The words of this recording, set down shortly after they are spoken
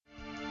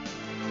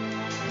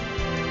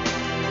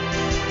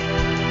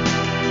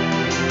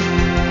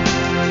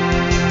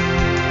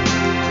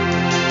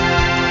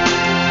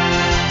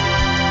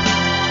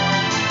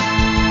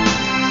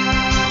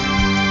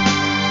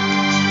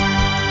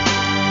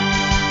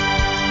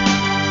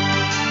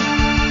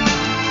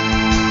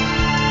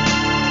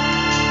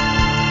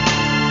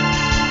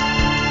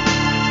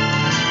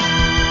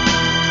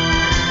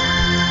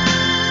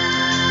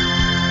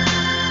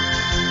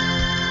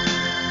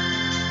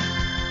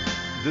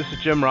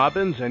Jim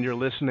Robbins, and you're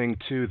listening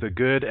to the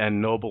Good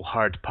and Noble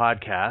Heart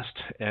podcast.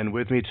 And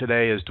with me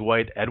today is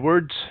Dwight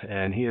Edwards,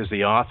 and he is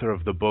the author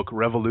of the book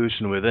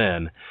Revolution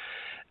Within.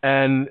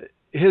 And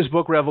his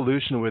book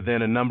Revolution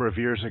Within a number of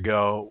years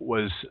ago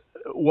was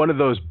one of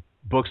those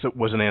books that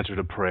was an answer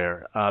to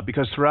prayer.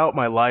 Because throughout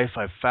my life,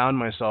 I've found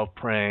myself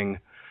praying,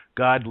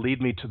 God,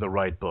 lead me to the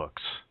right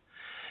books.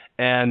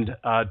 And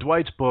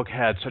Dwight's book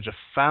had such a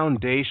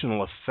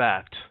foundational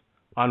effect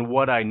on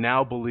what I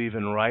now believe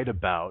and write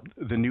about,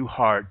 the new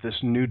heart, this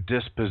new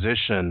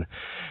disposition,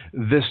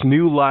 this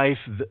new life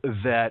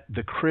that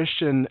the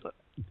Christian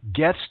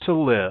gets to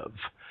live,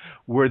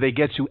 where they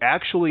get to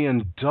actually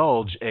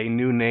indulge a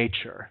new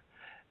nature,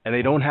 and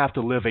they don't have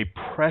to live a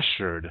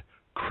pressured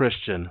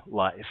Christian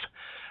life.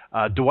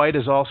 Dwight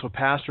is also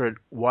pastor at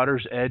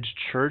Water's Edge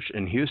Church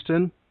in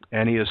Houston,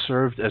 and he has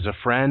served as a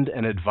friend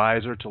and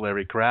advisor to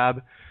Larry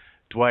Crabb.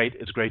 Dwight,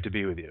 it's great to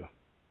be with you.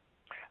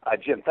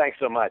 Jim, thanks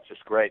so much.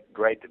 It's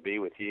great to be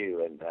with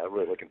you, and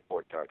really looking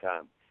forward to our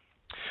time.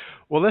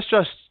 Well, let's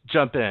just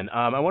jump in.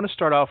 I want to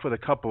start off with a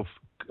couple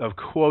of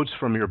quotes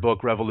from your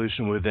book,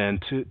 Revolution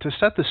Within, to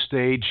set the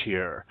stage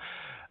here.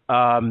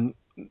 In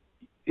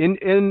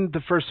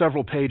the first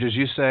several pages,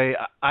 you say,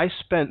 I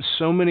spent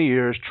so many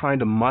years trying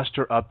to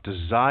muster up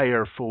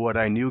desire for what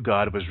I knew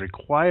God was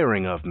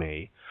requiring of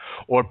me,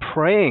 or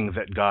praying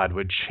that God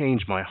would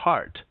change my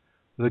heart.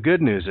 The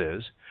good news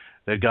is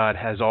that God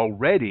has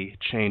already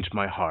changed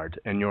my heart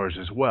and yours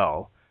as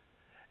well.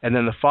 And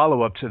then the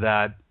follow-up to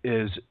that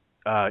is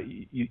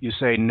you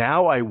say,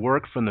 now I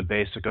work from the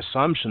basic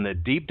assumption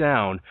that deep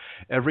down,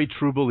 every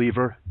true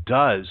believer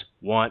does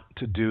want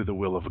to do the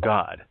will of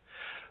God.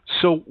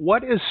 So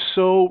what is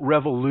so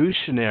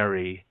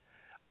revolutionary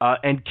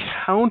and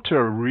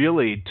counter,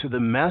 really, to the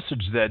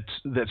message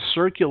that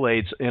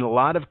circulates in a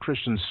lot of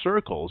Christian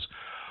circles?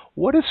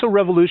 What is so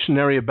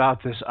revolutionary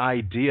about this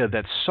idea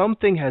that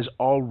something has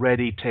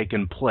already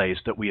taken place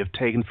that we have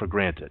taken for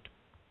granted?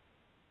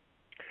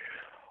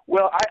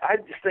 Well, I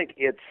just think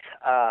it's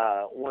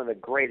one of the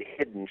great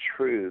hidden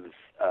truths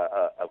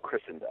of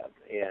Christendom.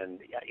 And,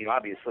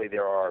 obviously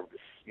there are,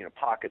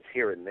 pockets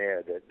here and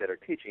there that are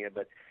teaching it.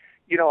 But,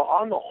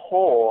 on the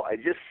whole,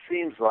 it just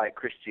seems like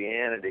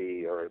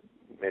Christianity, or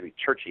maybe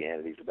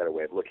churchianity is a better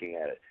way of looking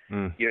at it,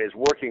 is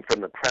working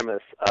from the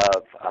premise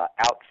of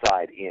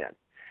outside in.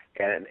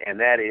 And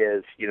that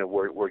is,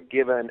 we're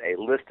given a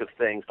list of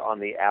things on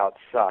the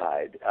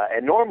outside,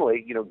 and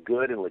normally,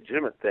 good and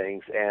legitimate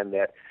things, and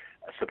that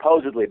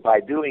supposedly by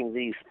doing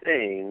these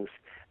things,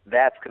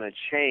 that's going to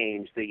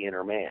change the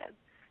inner man.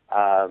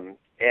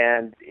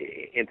 And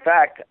in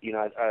fact,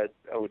 I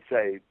would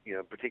say,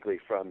 particularly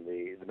from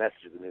the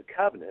message of the New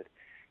Covenant,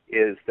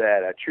 is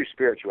that true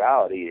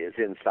spirituality is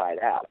inside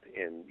out.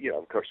 And,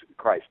 of course,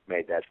 Christ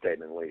made that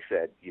statement when he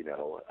said,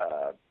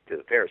 to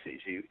the Pharisees,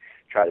 you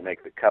try to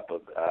make the cup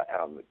of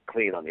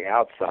clean on the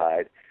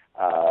outside,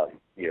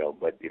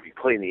 but if you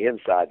clean the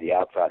inside, the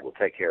outside will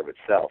take care of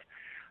itself.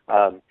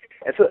 And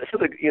so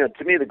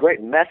to me, the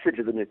great message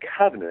of the New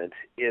Covenant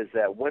is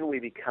that when we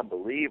become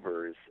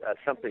believers,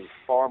 something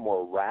far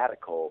more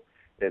radical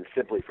than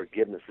simply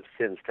forgiveness of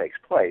sins takes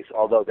place,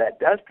 although that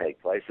does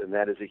take place, and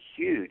that is a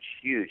huge,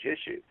 huge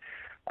issue.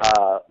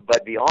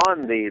 But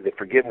beyond the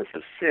forgiveness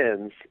of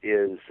sins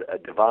is a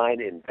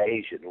divine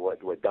invasion,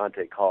 what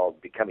Dante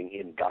called becoming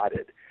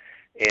ingodded.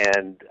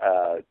 And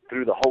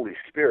through the Holy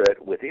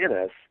Spirit within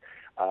us,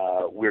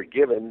 we're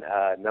given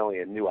not only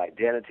a new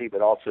identity,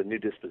 but also a new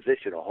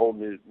disposition, a whole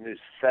new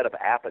set of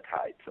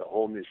appetites, a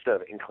whole new set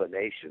of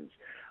inclinations,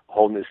 a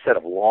whole new set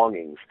of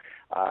longings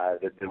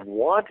that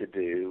want to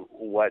do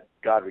what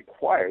God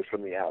requires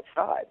from the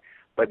outside.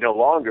 But no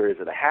longer is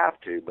it a have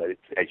to, but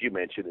it's, as you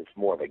mentioned, it's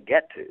more of a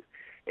get to.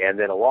 And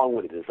then along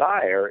with the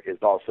desire is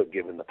also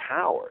given the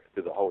power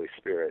through the Holy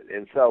Spirit.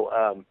 And so,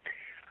 I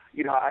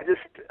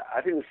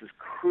think this is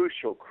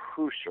crucial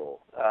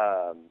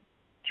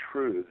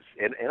truths.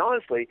 And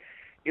honestly,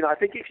 I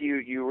think if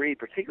you read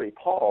particularly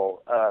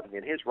Paul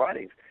in his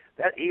writings,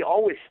 that he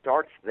always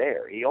starts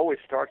there. He always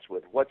starts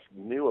with what's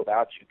new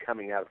about you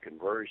coming out of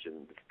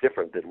conversion that's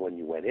different than when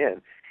you went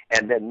in.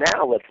 And then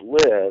now let's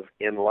live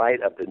in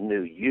light of the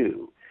new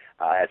you,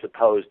 as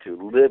opposed to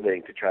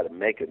living to try to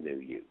make a new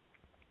you.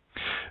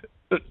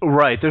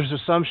 Right. There's an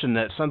assumption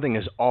that something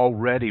has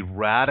already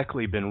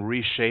radically been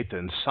reshaped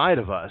inside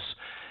of us.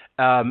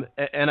 And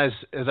as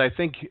I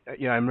think,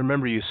 I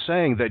remember you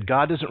saying that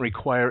God doesn't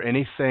require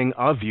anything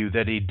of you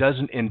that he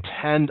doesn't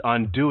intend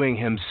on doing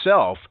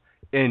himself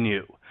in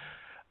you.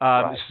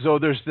 Right. So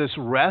there's this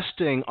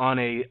resting on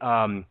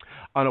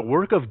a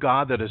work of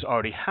God that has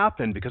already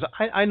happened, because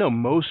I know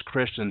most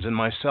Christians, and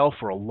myself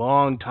for a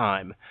long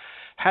time,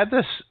 had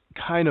this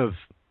kind of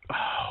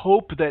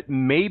hope that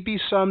maybe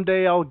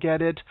someday I'll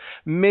get it,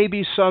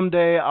 maybe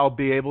someday I'll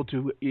be able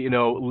to,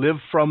 live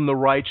from the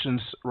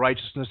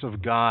righteousness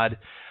of God.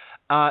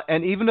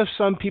 And even if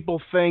some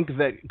people think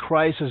that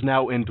Christ has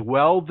now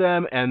indwelled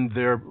them and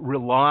they're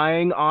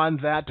relying on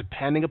that,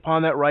 depending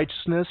upon that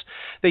righteousness,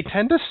 they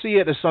tend to see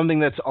it as something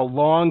that's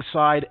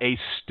alongside a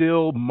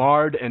still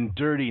marred and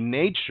dirty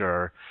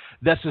nature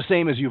that's the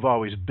same as you've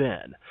always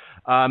been.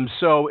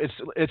 So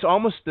it's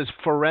almost this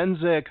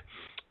forensic,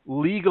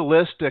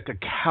 legalistic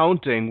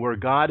accounting where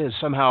God has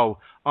somehow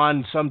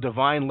on some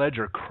divine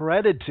ledger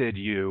credited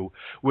you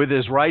with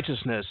his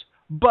righteousness,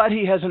 but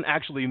he hasn't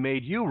actually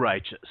made you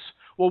righteous.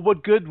 Well,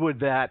 what good would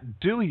that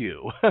do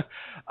you?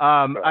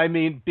 I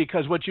mean,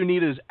 because what you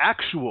need is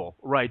actual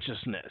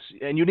righteousness,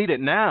 and you need it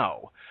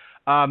now.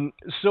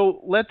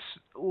 So let's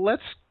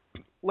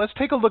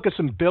take a look at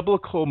some the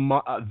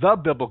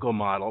biblical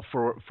model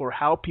for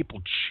how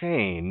people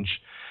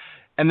change,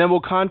 and then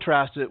we'll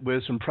contrast it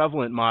with some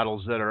prevalent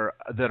models that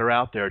are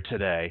out there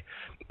today.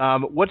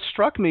 What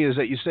struck me is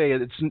that you say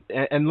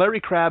and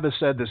Larry Crabb has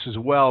said this as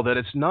well, that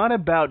it's not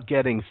about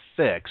getting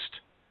fixed,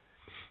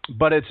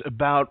 but it's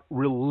about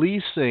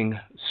releasing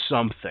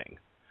something.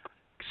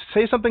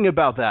 Say something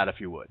about that, if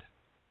you would.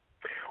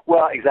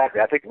 Well,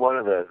 exactly. I think one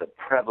of the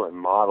prevalent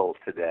models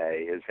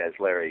today is, as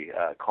Larry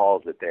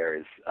calls it there,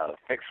 is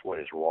fix what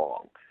is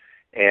wrong.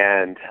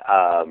 And,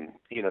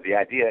 the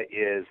idea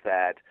is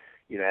that,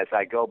 as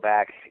I go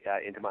back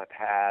into my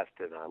past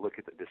and I look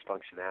at the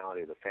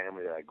dysfunctionality of the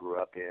family that I grew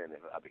up in,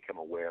 and I become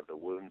aware of the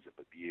wounds of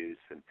abuse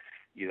and,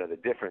 the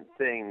different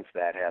things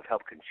that have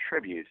helped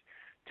contribute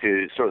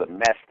to sort of the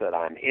mess that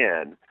I'm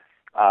in,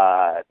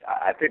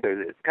 I think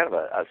it's kind of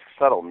a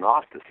subtle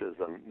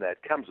Gnosticism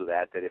that comes with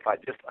that if I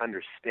just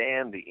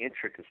understand the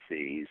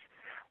intricacies,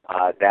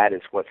 that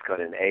is what's going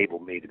to enable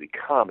me to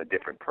become a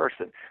different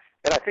person.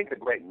 And I think the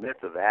great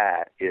myth of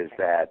that is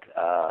that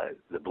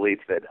the belief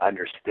that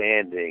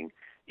understanding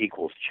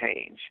equals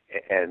change,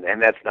 and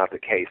that's not the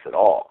case at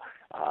all.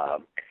 I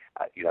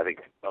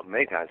think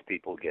many times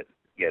people get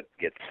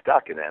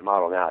stuck in that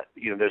model. Now,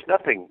 there's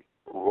nothing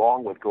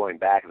wrong with going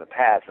back in the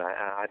past, and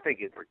I think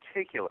in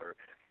particular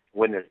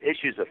when there's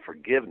issues of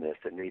forgiveness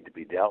that need to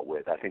be dealt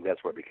with, I think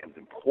that's where it becomes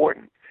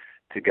important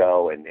to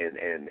go and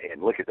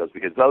look at those,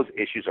 because those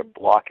issues are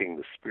blocking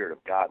the Spirit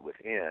of God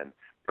within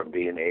from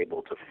being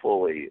able to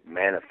fully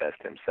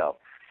manifest himself.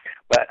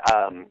 But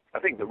I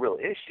think the real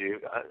issue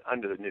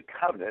under the New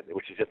Covenant,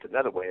 which is just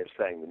another way of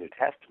saying the New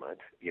Testament,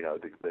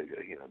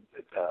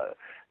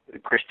 the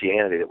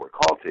Christianity that we're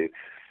called to,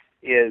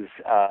 is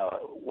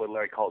what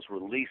Larry calls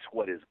release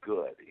what is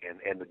good.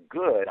 And the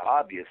good,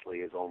 obviously,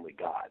 is only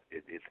God.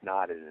 It's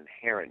not an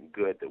inherent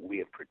good that we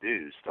have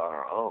produced on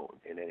our own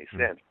in any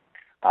sense.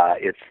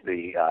 It's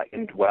the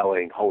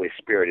indwelling Holy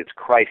Spirit. It's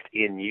Christ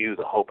in you,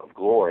 the hope of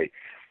glory.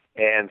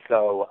 And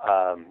so,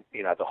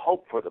 the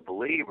hope for the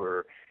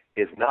believer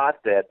is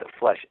not that the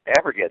flesh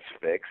ever gets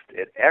fixed,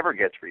 it ever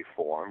gets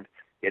reformed,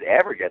 it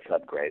ever gets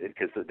upgraded,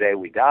 because the day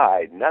we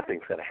die,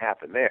 nothing's going to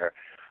happen there.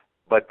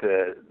 But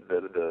the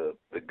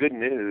good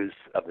news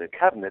of the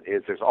covenant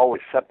is there's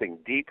always something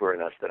deeper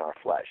in us than our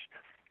flesh.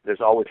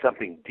 There's always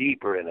something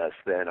deeper in us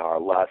than our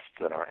lusts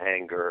and our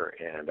anger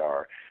and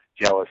our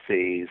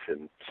jealousies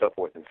and so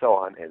forth and so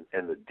on.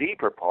 And the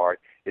deeper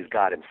part is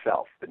God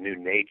himself, the new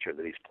nature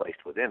that he's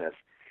placed within us.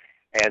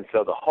 And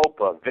so the hope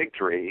of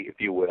victory,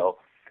 if you will,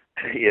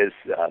 is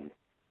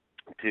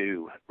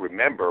to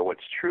remember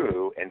what's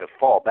true and to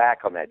fall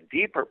back on that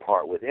deeper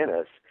part within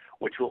us,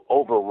 which will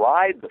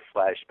override the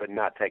flesh but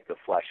not take the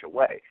flesh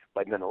away.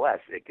 But nonetheless,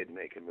 it can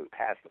move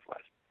past the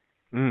flesh.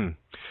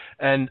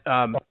 And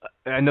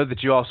I know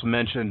that you also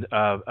mentioned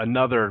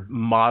another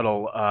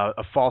model,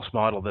 a false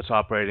model that's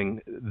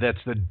operating, that's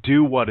the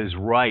do what is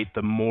right,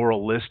 the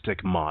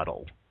moralistic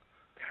model.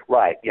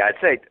 Right. Yeah, I'd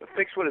say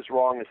fix what is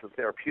wrong is the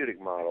therapeutic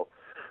model.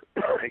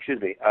 Excuse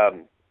me.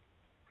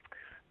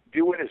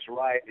 Do what is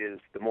right is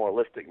the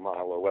moralistic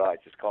model, or what I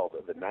just call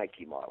the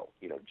Nike model.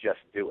 Just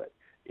do it.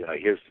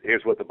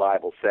 Here's what the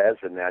Bible says,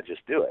 and now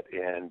just do it.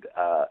 And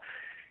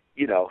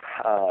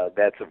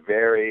that's a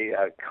very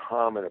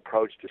common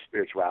approach to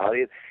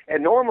spirituality.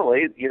 And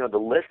normally, the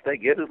list they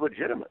give is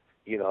legitimate.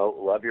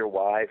 Love your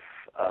wife.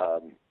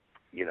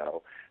 You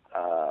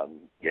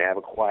have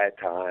a quiet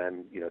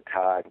time.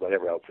 Tithe,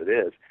 whatever else it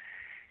is.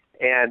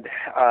 And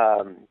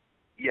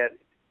yet,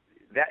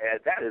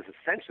 that is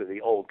essentially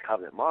the Old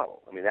Covenant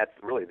model. I mean, that's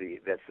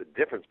the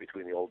difference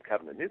between the Old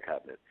Covenant and the New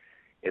Covenant.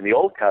 In the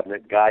Old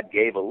Covenant, God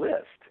gave a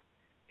list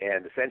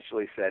and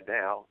essentially said,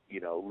 now,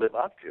 live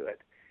up to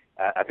it.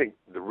 I think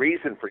the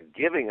reason for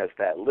giving us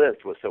that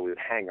list was so we would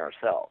hang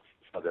ourselves,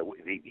 so that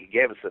he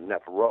gave us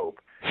enough rope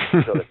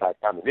so that by the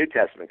time the New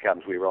Testament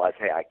comes, we realize,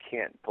 hey, I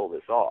can't pull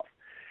this off.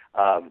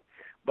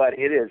 But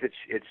it's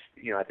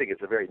I think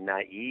it's a very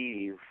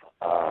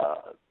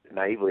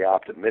naively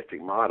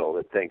optimistic model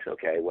that thinks,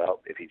 okay,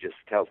 well, if he just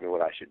tells me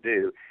what I should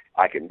do,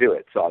 I can do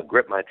it. So I'll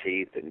grip my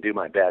teeth and do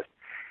my best.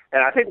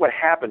 And I think what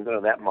happens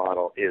under that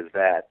model is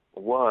that,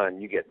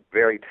 one, you get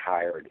very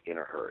tired in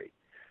a hurry.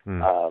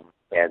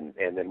 And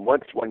then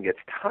once one gets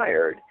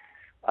tired,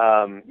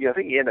 I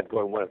think you end up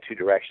going one of two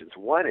directions.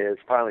 One is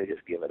finally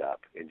just give it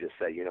up and just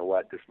say, you know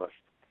what, this must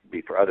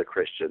be for other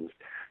Christians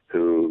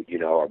who,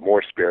 are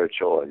more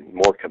spiritual and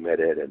more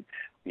committed, and,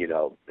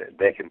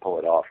 they can pull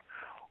it off.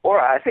 Or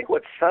I think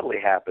what subtly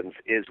happens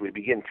is we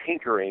begin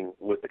tinkering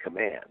with the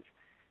commands.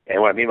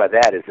 And what I mean by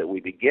that is that we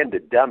begin to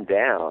dumb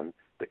down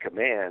the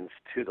commands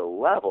to the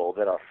level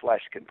that our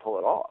flesh can pull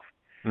it off.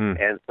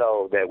 Mm. And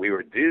so that we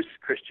reduce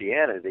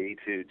Christianity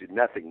to do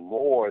nothing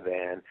more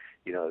than,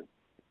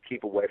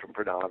 keep away from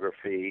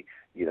pornography,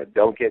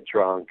 don't get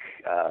drunk,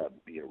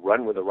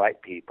 run with the right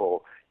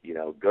people,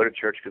 go to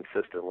church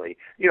consistently,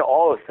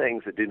 all the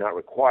things that do not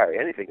require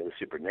anything of the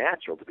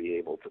supernatural to be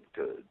able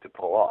to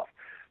pull off.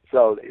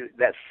 So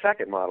that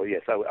second model,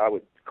 yes, I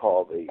would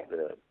call the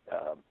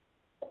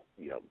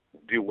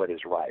do what is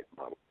right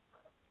model.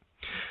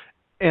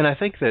 And I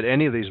think that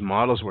any of these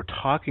models we're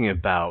talking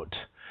about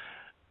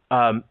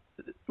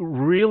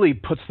really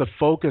puts the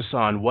focus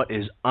on what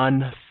is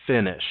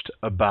unfinished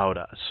about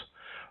us.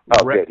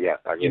 Oh, good, yeah.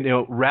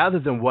 Rather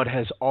than what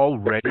has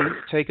already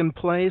taken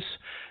place,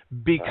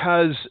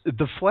 because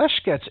the flesh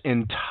gets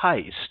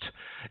enticed,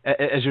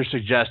 as you're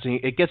suggesting,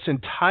 it gets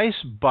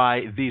enticed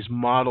by these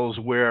models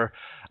where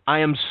I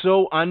am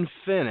so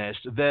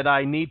unfinished that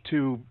I need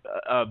to,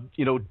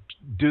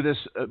 do this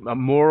a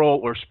moral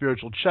or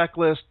spiritual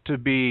checklist to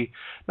be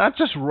not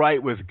just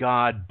right with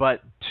God,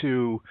 but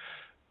to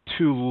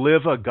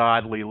live a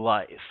godly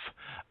life,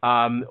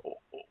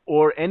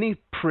 or any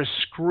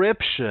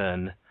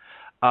prescription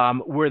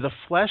where the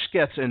flesh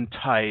gets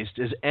enticed,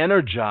 is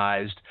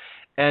energized,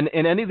 and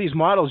in any of these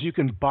models, you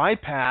can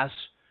bypass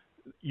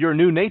your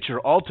new nature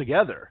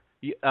altogether.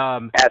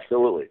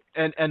 Absolutely.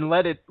 And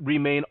let it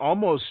remain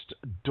almost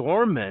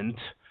dormant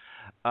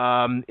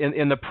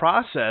in the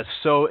process.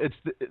 So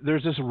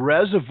there's this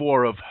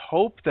reservoir of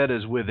hope that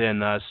is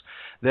within us,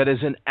 that is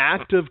an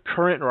active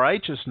current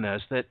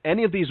righteousness that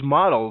any of these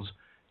models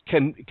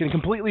can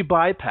completely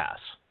bypass.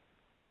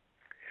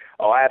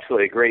 Oh, I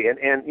absolutely agree. And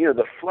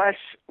the flesh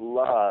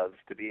loves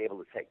to be able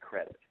to take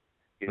credit.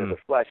 The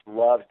flesh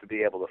loves to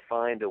be able to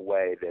find a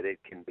way that it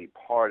can be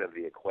part of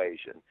the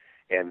equation,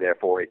 and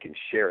therefore it can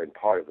share in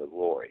part of the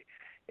glory.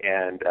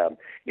 And,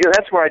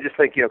 that's where I just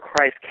think,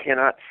 Christ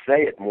cannot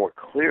say it more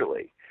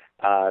clearly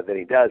than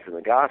he does in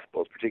the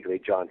Gospels,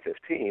 particularly John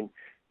 15.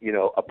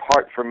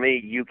 Apart from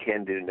me, you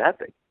can do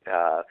nothing.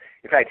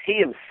 In fact, he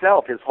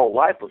himself, his whole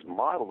life was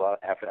modeled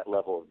after that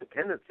level of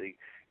dependency.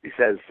 He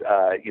says,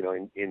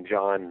 in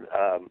John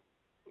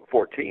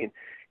 14,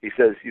 he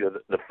says,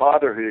 the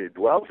Father who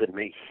dwells in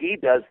me, he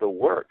does the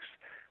works.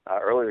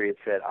 Earlier he had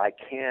said, I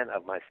can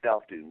of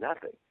myself do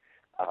nothing.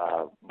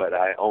 But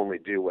I only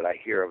do what I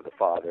hear of the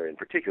Father. In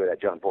particular,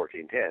 that John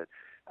 14:10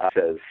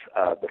 says,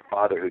 "The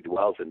Father who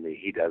dwells in me,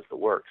 He does the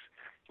works."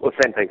 Well,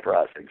 same thing for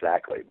us,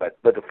 exactly. But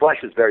the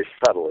flesh is very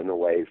subtle in the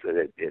ways that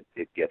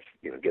it gets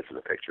in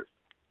the picture.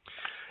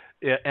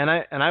 Yeah,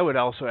 and I would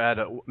also add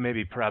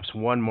maybe perhaps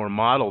one more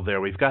model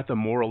there. We've got the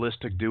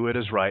moralistic do it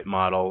is right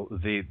model,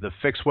 the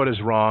fix what is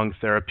wrong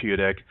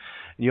therapeutic.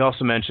 And you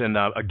also mentioned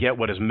a get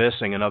what is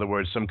missing. In other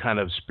words, some kind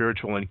of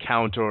spiritual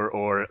encounter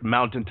or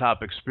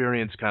mountaintop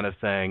experience kind of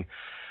thing.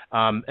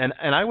 And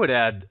I would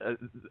add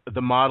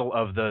the model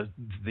of the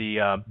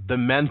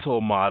mental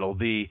model,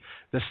 the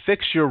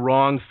fix your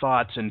wrong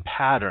thoughts and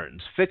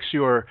patterns, fix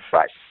your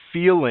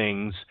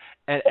feelings,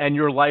 and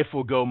your life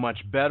will go much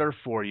better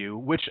for you,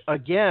 which,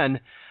 again,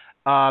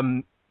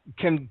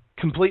 can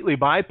completely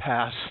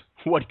bypass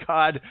what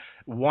God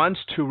wants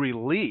to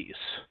release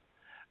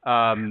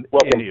in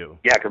you.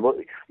 Yeah,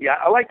 completely. Yeah,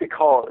 I like to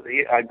call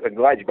it, I'm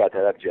glad you brought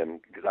that up, Jim,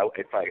 because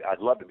I'd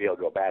love to be able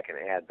to go back and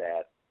add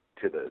that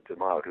to the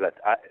model, because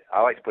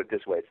I like to put it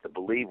this way: it's to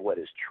believe what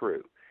is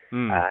true.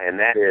 And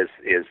that is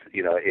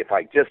if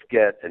I just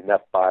get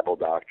enough Bible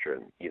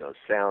doctrine,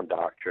 sound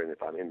doctrine,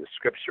 if I'm in the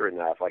Scripture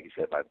enough, like you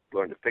said, if I've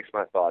learned to fix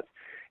my thoughts,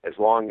 as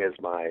long as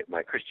my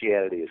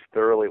Christianity is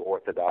thoroughly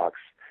orthodox,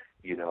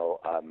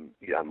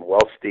 I'm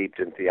well steeped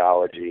in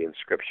theology and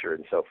Scripture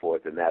and so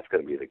forth, and that's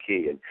going to be the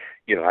key. And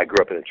I grew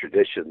up in a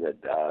tradition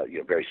that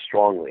very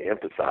strongly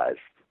emphasized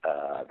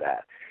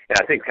that. And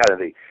I think kind of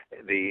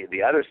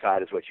the other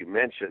side is what you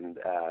mentioned.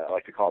 I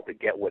like to call it the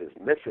get what is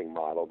missing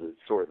model. The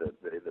sort of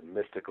the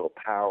mystical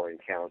power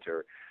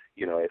encounter.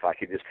 If I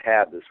could just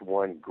have this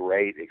one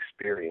great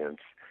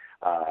experience,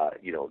 God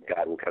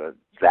will kind of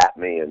zap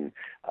me, and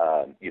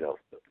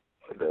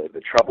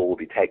the trouble will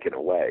be taken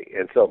away.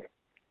 And so,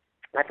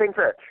 I think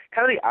that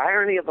kind of the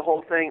irony of the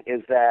whole thing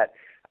is that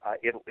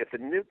if the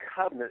new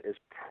covenant is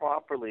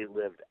properly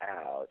lived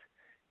out,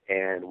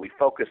 and we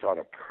focus on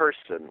a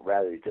person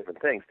rather than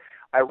different things,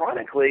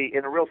 ironically,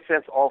 in a real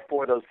sense, all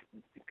four of those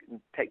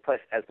take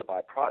place as the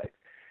byproduct.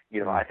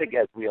 I think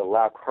as we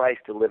allow Christ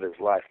to live his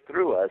life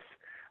through us,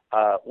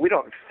 we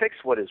don't fix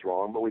what is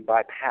wrong, but we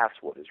bypass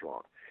what is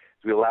wrong.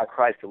 As we allow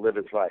Christ to live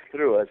his life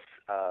through us,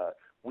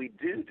 we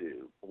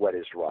do what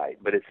is right,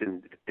 but it's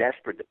in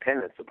desperate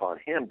dependence upon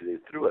him to do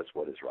through us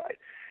what is right.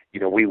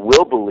 We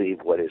will believe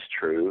what is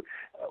true.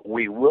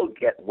 We will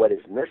get what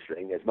is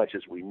missing as much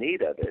as we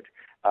need of it,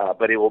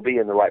 but it will be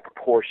in the right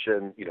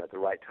proportion, at the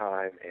right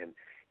time,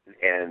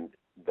 and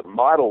the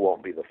model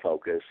won't be the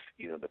focus.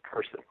 The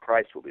person of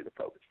Christ will be the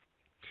focus.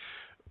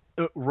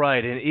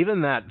 Right, and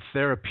even that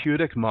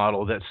therapeutic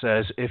model that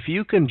says if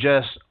you can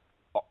just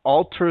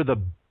alter the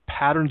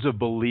patterns of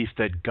belief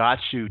that got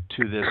you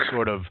to this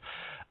sort of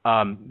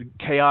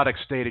chaotic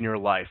state in your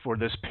life, or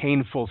this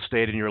painful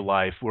state in your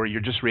life where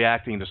you're just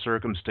reacting to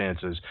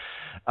circumstances.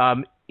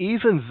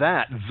 Even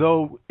that,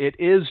 though it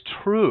is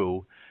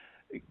true,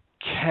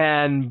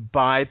 can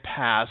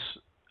bypass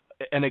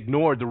and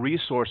ignore the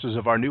resources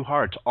of our new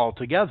hearts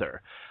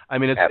altogether. I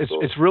mean,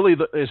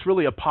 it's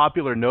really a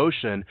popular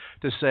notion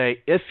to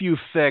say, if you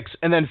fix,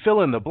 and then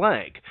fill in the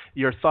blank,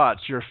 your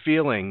thoughts, your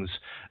feelings,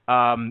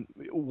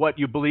 what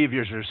you believe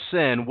is your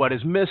sin, what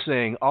is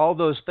missing, all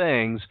those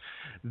things.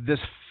 This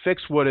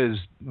fix what is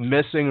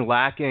missing,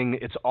 lacking.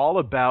 It's all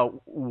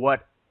about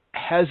what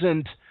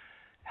hasn't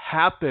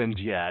happened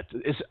yet.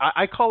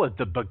 I call it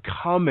the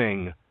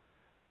becoming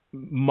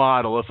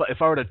model.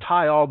 If I were to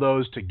tie all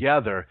those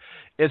together,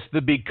 it's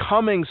the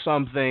becoming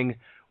something,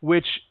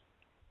 which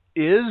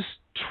is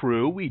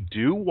true. We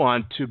do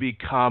want to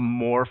become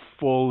more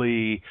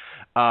fully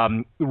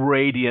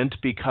radiant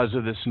because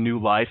of this new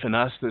life in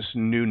us, this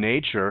new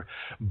nature.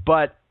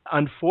 But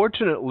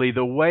unfortunately,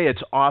 the way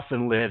it's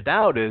often lived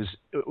out is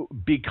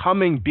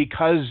becoming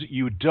because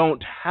you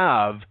don't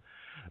have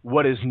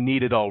what is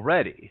needed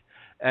already.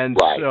 And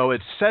so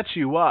it sets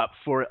you up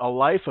for a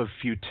life of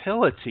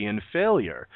futility and failure.